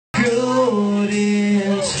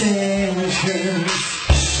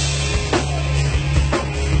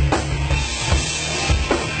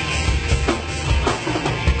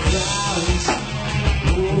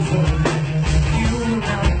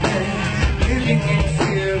Living in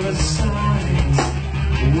fear of signs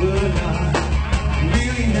were not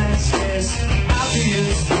really nice, yes,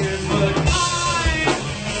 obvious fears, but I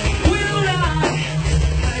will not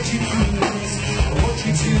hide you from this. I want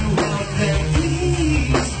you to help them,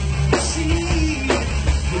 please see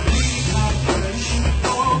the bleeding operation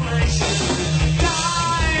formation.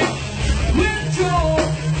 Die, withdraw,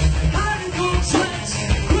 hiding cold sweats,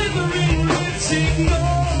 quivering lips,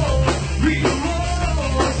 ignore,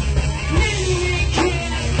 rerolls. Maybe we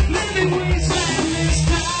can't live in wasteland this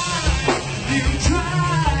time. You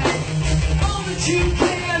try all that you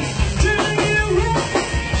can to do right.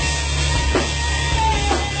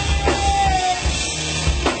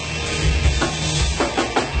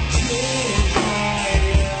 Change my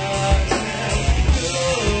intentions.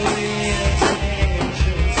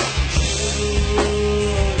 Should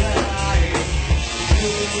I?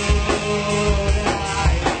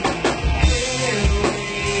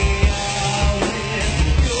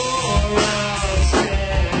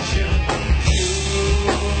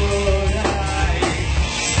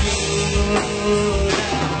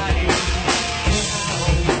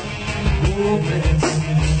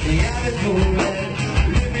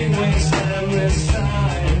 Living wasteland this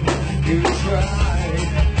time. You tried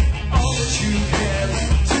all that you can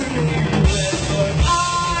to do it, but I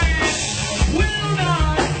will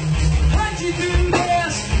not hide you through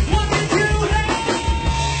this. Want you to have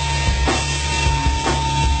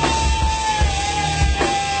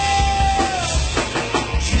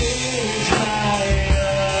change my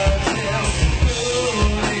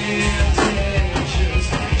intentions.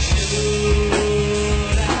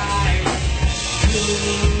 Should I?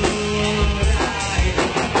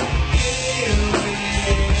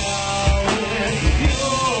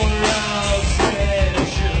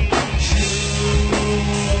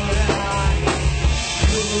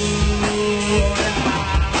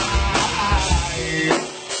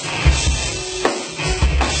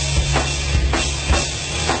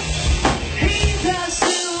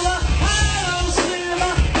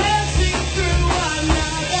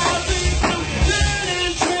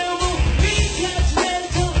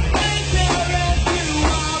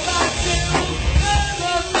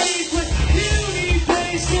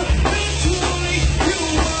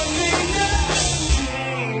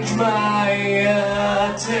 My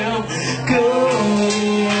attempt, good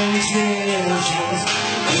intentions,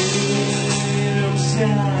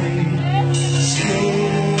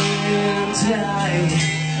 skin tight,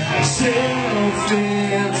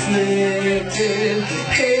 self-inflicted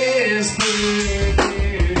is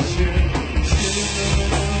perdition.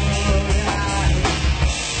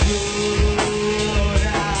 Could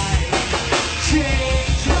I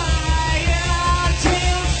change my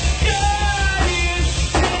attempt, good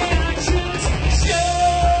intentions?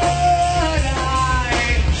 Should I?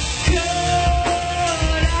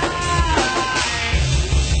 Could I?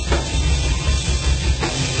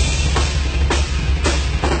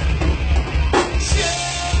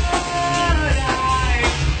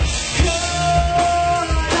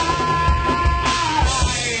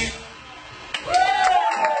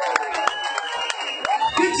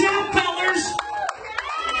 Good job, fellas!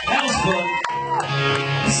 That was fun.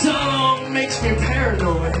 The song makes me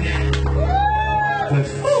paranoid. But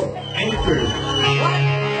whew, ain't through.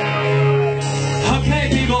 Okay,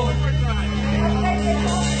 people.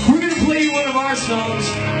 We're gonna play you one of our songs.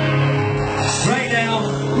 Right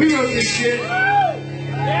now, we wrote this shit.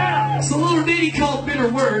 It's a little ditty called Bitter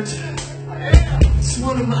Words. It's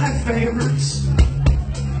one of my favorites.